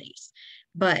their bodies,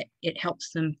 but it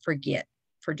helps them forget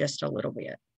for just a little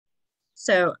bit.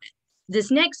 So this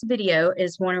next video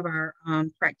is one of our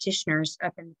practitioners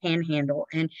up in the Panhandle,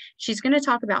 and she's going to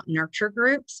talk about nurture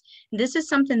groups. This is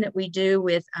something that we do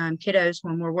with kiddos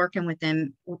when we're working with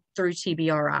them through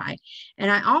TBRI. And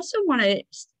I also want to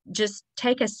just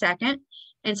take a second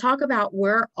and talk about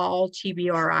where all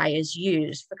TBRI is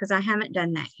used, because I haven't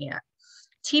done that yet.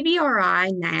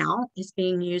 TBRI now is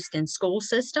being used in school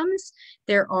systems.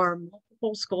 There are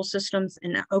multiple school systems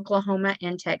in Oklahoma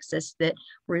and Texas that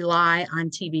rely on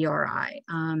TBRI.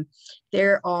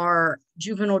 There are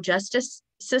juvenile justice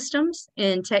systems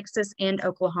in Texas and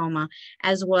Oklahoma,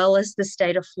 as well as the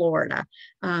state of Florida.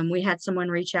 We had someone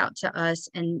reach out to us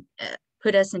and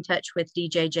put us in touch with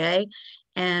DJJ.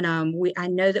 And I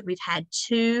know that we've had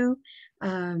 2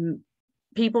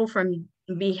 People from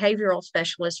behavioral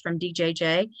specialists from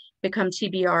DJJ become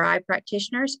TBRI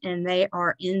practitioners, and they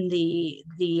are in the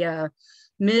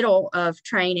middle of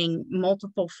training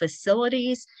multiple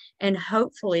facilities, and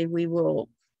hopefully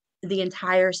the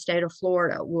entire state of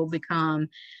Florida will become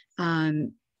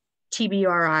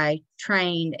TBRI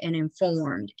trained and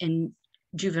informed in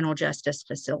juvenile justice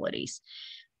facilities.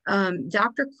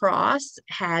 Dr. Cross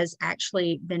has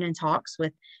actually been in talks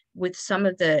with some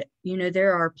of the,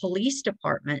 there are police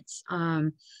departments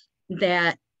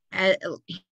that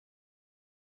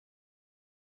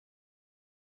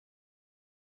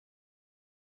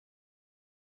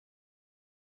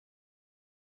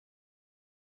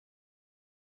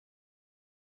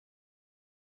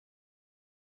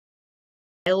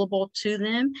available to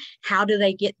them. How do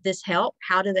they get this help?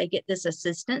 How do they get this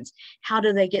assistance? How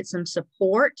do they get some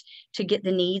support to get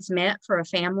the needs met for a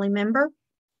family member?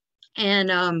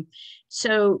 And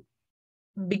so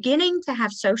beginning to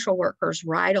have social workers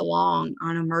ride along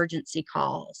on emergency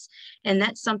calls. And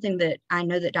that's something that I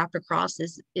know that Dr. Cross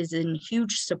is in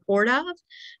huge support of.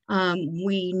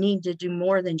 We need to do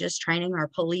more than just training our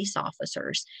police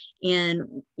officers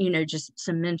in, just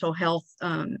some mental health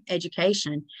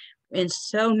education. In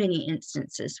so many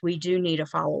instances, we do need to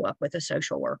follow up with a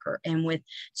social worker and with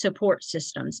support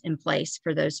systems in place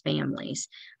for those families.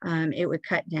 It would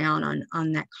cut down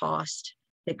on that cost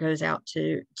that goes out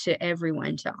to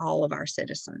everyone, to all of our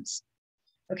citizens.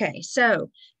 Okay, so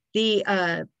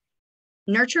the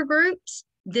nurture groups,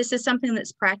 this is something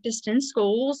that's practiced in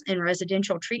schools, in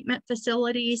residential treatment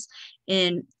facilities,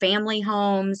 in family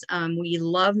homes. We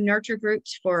love nurture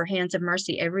groups for Hands of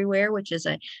Mercy Everywhere, which is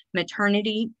a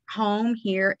maternity home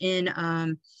here in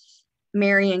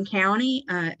Marion County.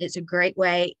 It's a great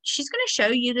way. She's going to show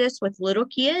you this with little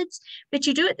kids, but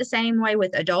you do it the same way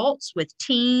with adults, with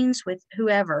teens, with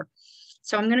whoever.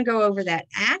 So I'm going to go over that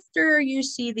after you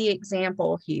see the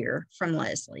example here from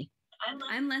Leslie.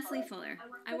 I'm Leslie Fuller.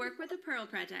 I work with the Pearl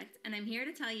Project, and I'm here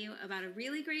to tell you about a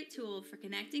really great tool for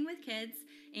connecting with kids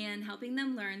and helping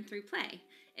them learn through play.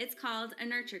 It's called a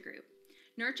nurture group.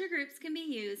 Nurture groups can be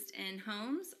used in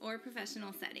homes or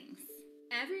professional settings.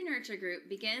 Every nurture group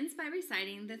begins by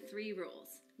reciting the 3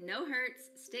 rules: no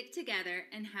hurts, stick together,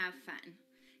 and have fun.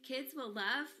 Kids will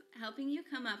love helping you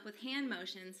come up with hand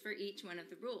motions for each one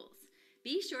of the rules.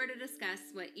 Be sure to discuss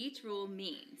what each rule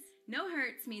means. No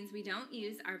hurts means we don't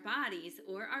use our bodies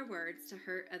or our words to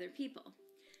hurt other people.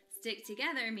 Stick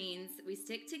together means we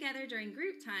stick together during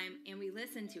group time and we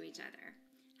listen to each other.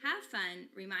 Have fun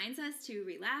reminds us to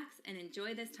relax and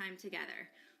enjoy this time together.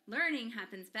 Learning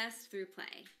happens best through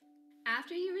play.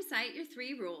 After you recite your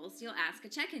 3 rules, you'll ask a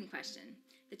check-in question.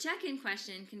 The check-in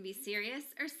question can be serious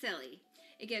or silly.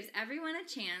 It gives everyone a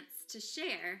chance to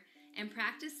share and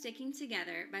practice sticking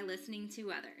together by listening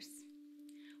to others.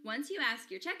 Once you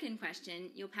ask your check-in question,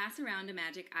 you'll pass around a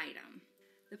magic item.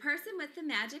 The person with the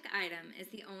magic item is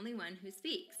the only one who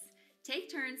speaks.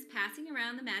 Take turns passing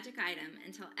around the magic item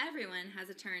until everyone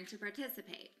has a turn to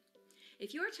participate.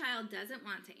 If your child doesn't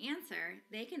want to answer,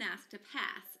 they can ask to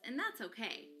pass, and that's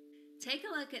okay. Take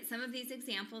a look at some of these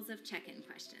examples of check-in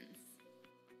questions.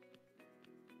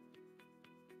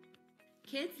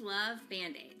 Kids love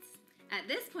Band-Aids. At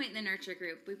this point in the nurture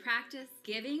group, we practice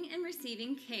giving and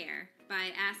receiving care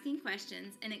by asking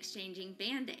questions and exchanging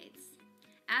Band-Aids.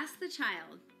 Ask the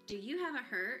child, do you have a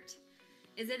hurt?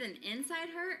 Is it an inside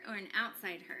hurt or an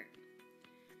outside hurt?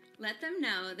 Let them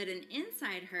know that an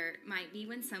inside hurt might be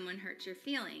when someone hurts your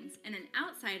feelings, and an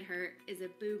outside hurt is a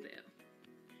boo-boo.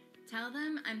 Tell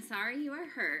them, I'm sorry you are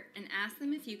hurt, and ask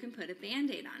them if you can put a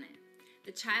Band-Aid on it.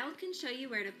 The child can show you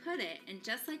where to put it, and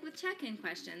just like with check-in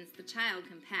questions, the child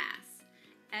can pass.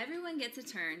 Everyone gets a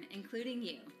turn, including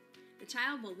you. The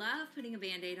child will love putting a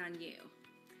Band-Aid on you.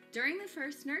 During the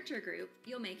first nurture group,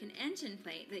 you'll make an engine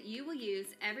plate that you will use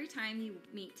every time you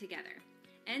meet together.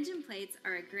 Engine plates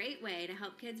are a great way to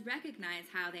help kids recognize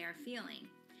how they are feeling.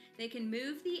 They can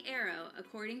move the arrow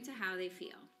according to how they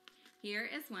feel. Here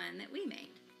is one that we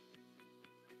made.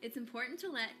 It's important to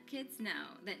let kids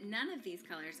know that none of these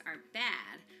colors are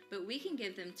bad, but we can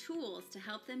give them tools to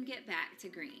help them get back to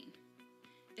green.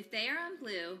 If they are on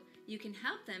blue, you can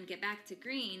help them get back to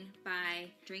green by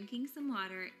drinking some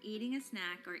water, eating a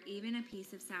snack, or even a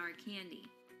piece of sour candy.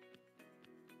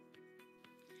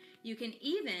 You can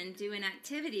even do an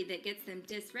activity that gets them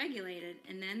dysregulated,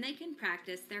 and then they can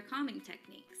practice their calming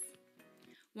techniques.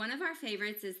 One of our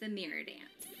favorites is the mirror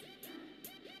dance.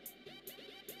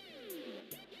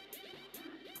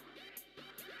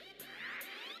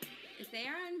 If they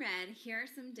are on red, here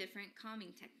are some different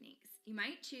calming techniques. You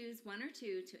might choose 1 or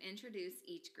 2 to introduce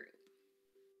each group.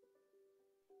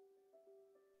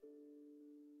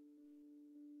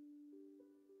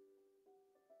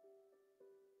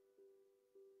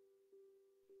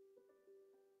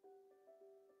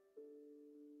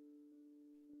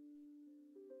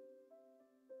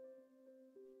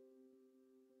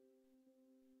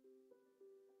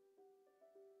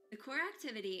 core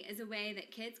activity is a way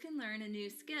that kids can learn a new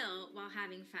skill while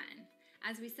having fun.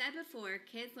 As we said before,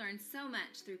 kids learn so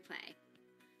much through play.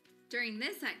 During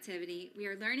this activity, we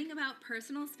are learning about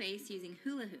personal space using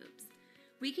hula hoops.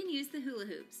 We can use the hula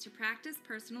hoops to practice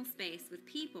personal space with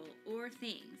people or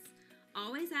things.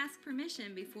 Always ask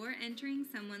permission before entering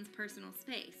someone's personal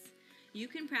space. You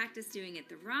can practice doing it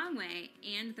the wrong way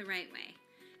and the right way.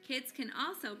 Kids can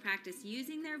also practice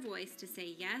using their voice to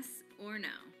say yes or no.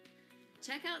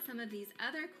 Check out some of these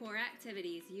other core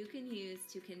activities you can use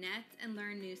to connect and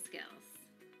learn new skills.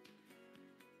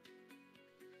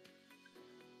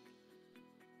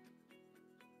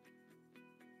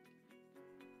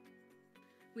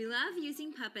 We love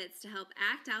using puppets to help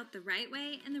act out the right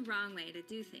way and the wrong way to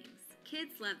do things.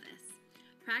 Kids love this.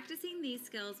 Practicing these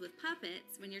skills with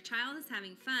puppets when your child is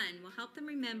having fun will help them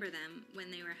remember them when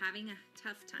they were having a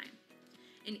tough time.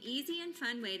 An easy and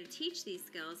fun way to teach these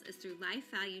skills is through life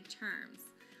value terms.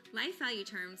 Life value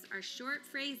terms are short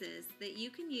phrases that you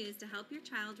can use to help your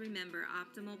child remember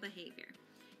optimal behavior.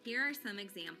 Here are some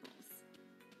examples.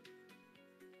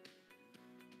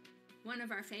 One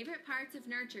of our favorite parts of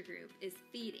Nurture Group is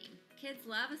feeding. Kids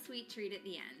love a sweet treat at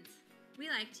the end. We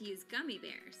like to use gummy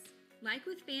bears. Like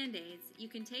with Band-Aids, you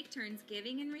can take turns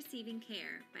giving and receiving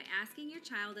care by asking your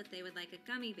child if they would like a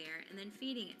gummy bear and then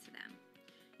feeding it to them.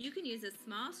 You can use a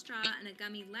small straw and a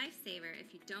gummy lifesaver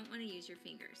if you don't want to use your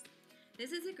fingers.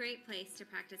 This is a great place to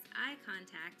practice eye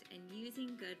contact and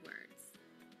using good words.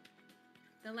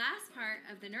 The last part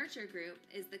of the Nurture Group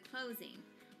is the closing.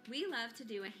 We love to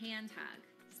do a hand hug.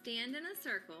 Stand in a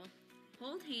circle,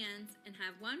 hold hands, and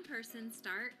have one person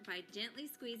start by gently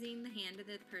squeezing the hand of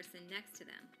the person next to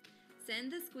them.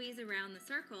 Send the squeeze around the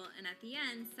circle, and at the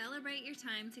end, celebrate your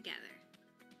time together.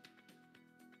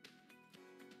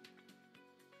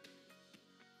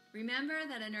 Remember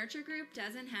that a Nurture Group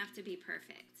doesn't have to be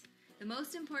perfect. The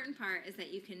most important part is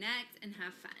that you connect and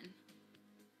have fun.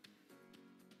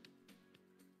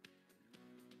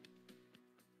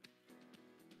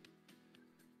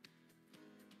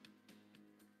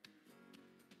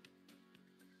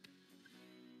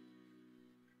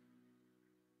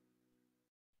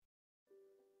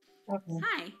 Okay.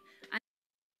 Hi.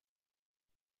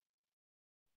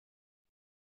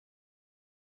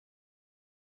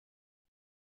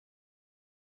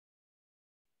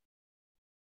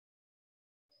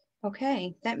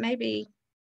 Okay, that may be,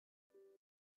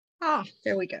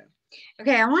 there we go.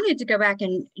 Okay, I wanted to go back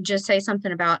and just say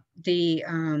something about the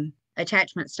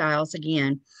attachment styles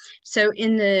again. So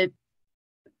in the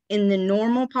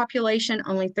normal population,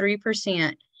 only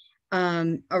 3%,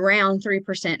 around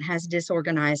 3% has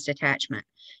disorganized attachment.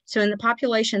 So in the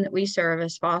population that we serve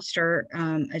as foster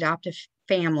adoptive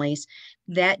families,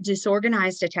 that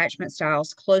disorganized attachment style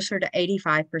is closer to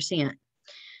 85%.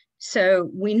 So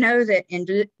we know that in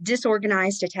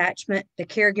disorganized attachment, the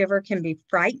caregiver can be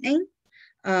frightening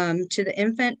to the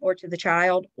infant or to the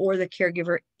child, or the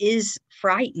caregiver is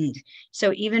frightened.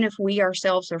 So even if we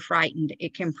ourselves are frightened,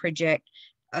 it can project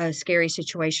a scary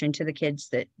situation to the kids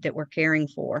that we're caring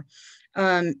for.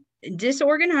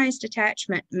 Disorganized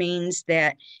attachment means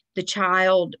that the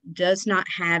child does not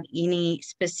have any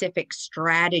specific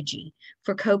strategy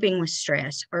for coping with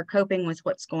stress or coping with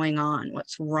what's going on,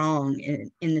 what's wrong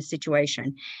in the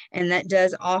situation. And that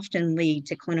does often lead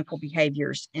to clinical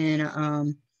behaviors in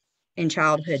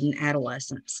childhood and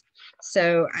adolescence.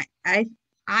 So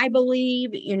I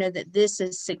believe, that this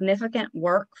is significant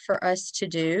work for us to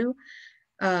do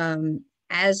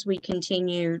as we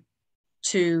continue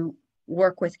to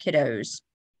work with kiddos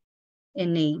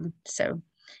in need. So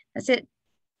that's it.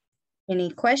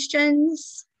 Any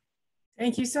questions?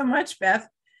 Thank you so much, Beth.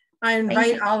 I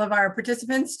invite all of our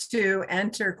participants to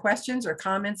enter questions or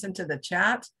comments into the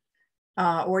chat,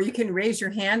 or you can raise your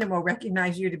hand and we'll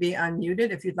recognize you to be unmuted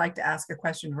if you'd like to ask a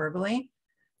question verbally.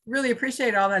 Really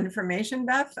appreciate all that information,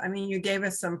 Beth. I mean, you gave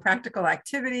us some practical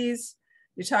activities.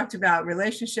 You talked about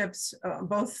relationships,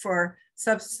 both for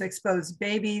substance-exposed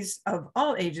babies of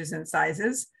all ages and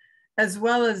sizes, as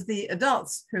well as the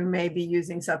adults who may be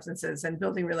using substances, and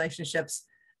building relationships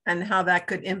and how that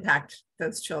could impact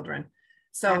those children.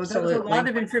 So Absolutely. There's a lot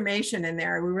of information in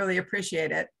there. We really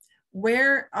appreciate it.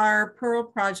 Where are Pearl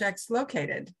projects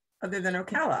located other than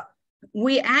Ocala?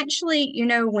 We actually,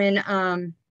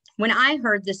 when I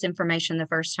heard this information the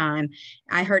first time,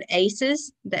 I heard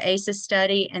ACEs, the ACEs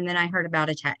study, and then I heard about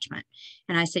attachment.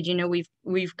 And I said,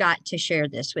 we've got to share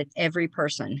this with every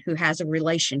person who has a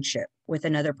relationship with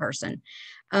another person.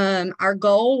 Our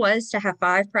goal was to have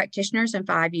 5 practitioners in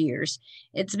 5 years.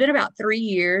 It's been about 3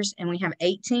 years, and we have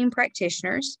 18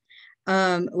 practitioners.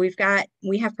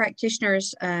 We have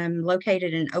practitioners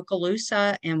located in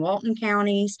Okaloosa and Walton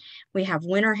counties. We have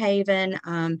Winter Haven.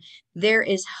 There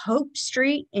is Hope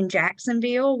Street in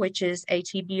Jacksonville, which is a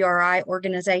TBRI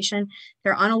organization.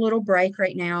 They're on a little break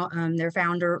right now. Their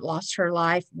founder lost her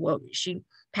life. Well, she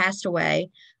passed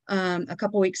away a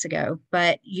couple weeks ago,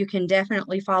 but you can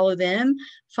definitely follow them.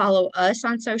 Follow us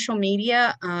on social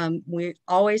media. We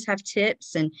always have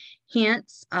tips and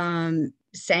hints.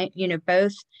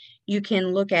 Both. You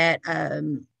can look at, I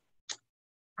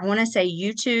want to say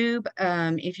YouTube.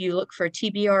 If you look for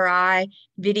TBRI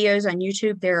videos on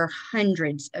YouTube, there are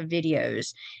hundreds of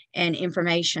videos and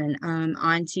information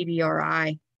on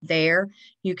TBRI there.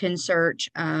 You can search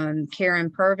Karen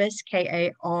Purvis,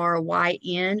 Karyn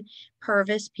Purvis,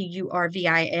 Purvis.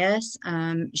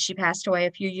 She passed away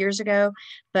a few years ago,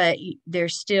 but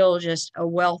there's still just a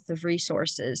wealth of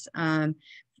resources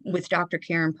with Dr.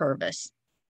 Karen Purvis.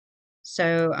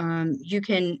 So you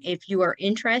can, if you are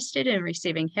interested in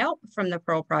receiving help from the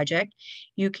Pearl Project,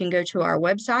 you can go to our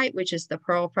website, which is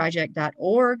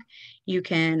thepearlproject.org. You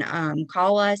can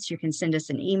call us, you can send us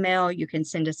an email, you can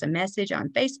send us a message on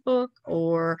Facebook,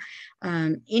 or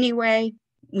anyway.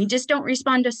 We just don't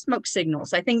respond to smoke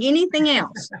signals. I think anything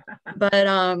else, but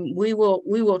we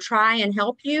will try and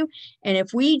help you. And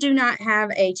if we do not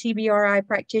have a TBRI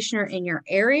practitioner in your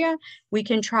area, we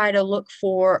can try to look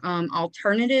for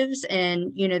alternatives.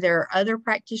 And, there are other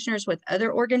practitioners with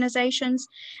other organizations.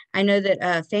 I know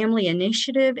that Family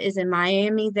Initiative is in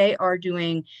Miami. They are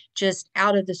doing just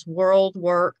out of this world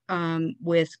work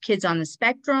with kids on the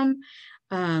spectrum.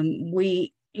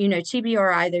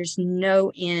 TBRI, there's no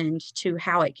end to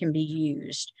how it can be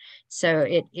used. So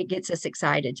it gets us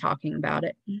excited talking about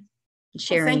it,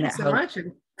 sharing Thank that you so hope. much,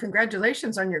 and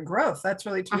congratulations on your growth. That's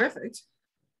really terrific.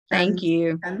 Thank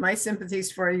you. And my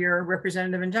sympathies for your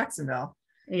representative in Jacksonville.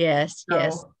 Yes,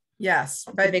 yes.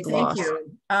 But big thank loss.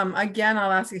 you. Again,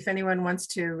 I'll ask if anyone wants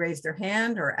to raise their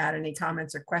hand or add any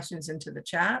comments or questions into the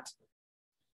chat.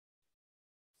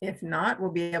 If not,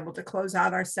 we'll be able to close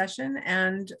out our session.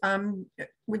 And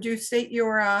would you state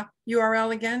your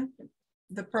URL again?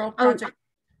 The Pearl Project?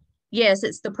 Yes,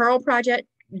 it's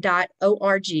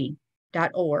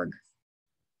thepearlproject.org.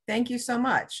 Thank you so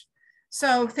much.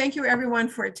 So thank you everyone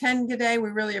for attending today.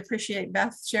 We really appreciate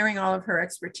Beth sharing all of her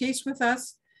expertise with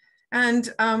us. And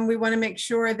we want to make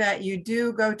sure that you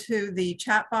do go to the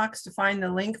chat box to find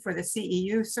the link for the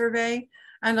CEU survey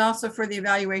and also for the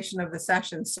evaluation of the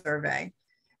session survey.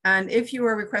 And if you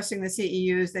are requesting the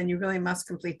CEUs, then you really must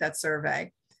complete that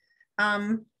survey.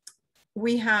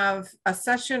 We have a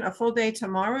session, a full day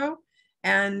tomorrow.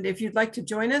 And if you'd like to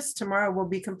join us, tomorrow will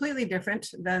be completely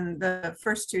different than the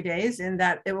first 2 days in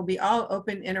that it will be all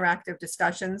open interactive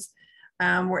discussions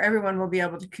where everyone will be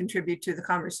able to contribute to the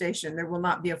conversation. There will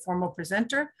not be a formal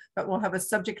presenter, but we'll have a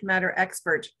subject matter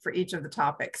expert for each of the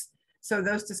topics. So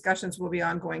those discussions will be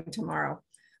ongoing tomorrow.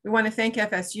 We want to thank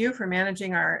FSU for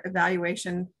managing our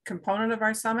evaluation component of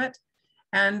our summit.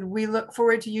 And we look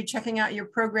forward to you checking out your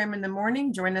program in the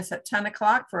morning. Join us at 10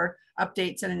 o'clock for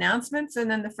updates and announcements.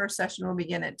 And then the first session will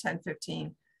begin at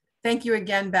 10:15. Thank you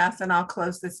again, Beth, and I'll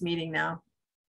close this meeting now.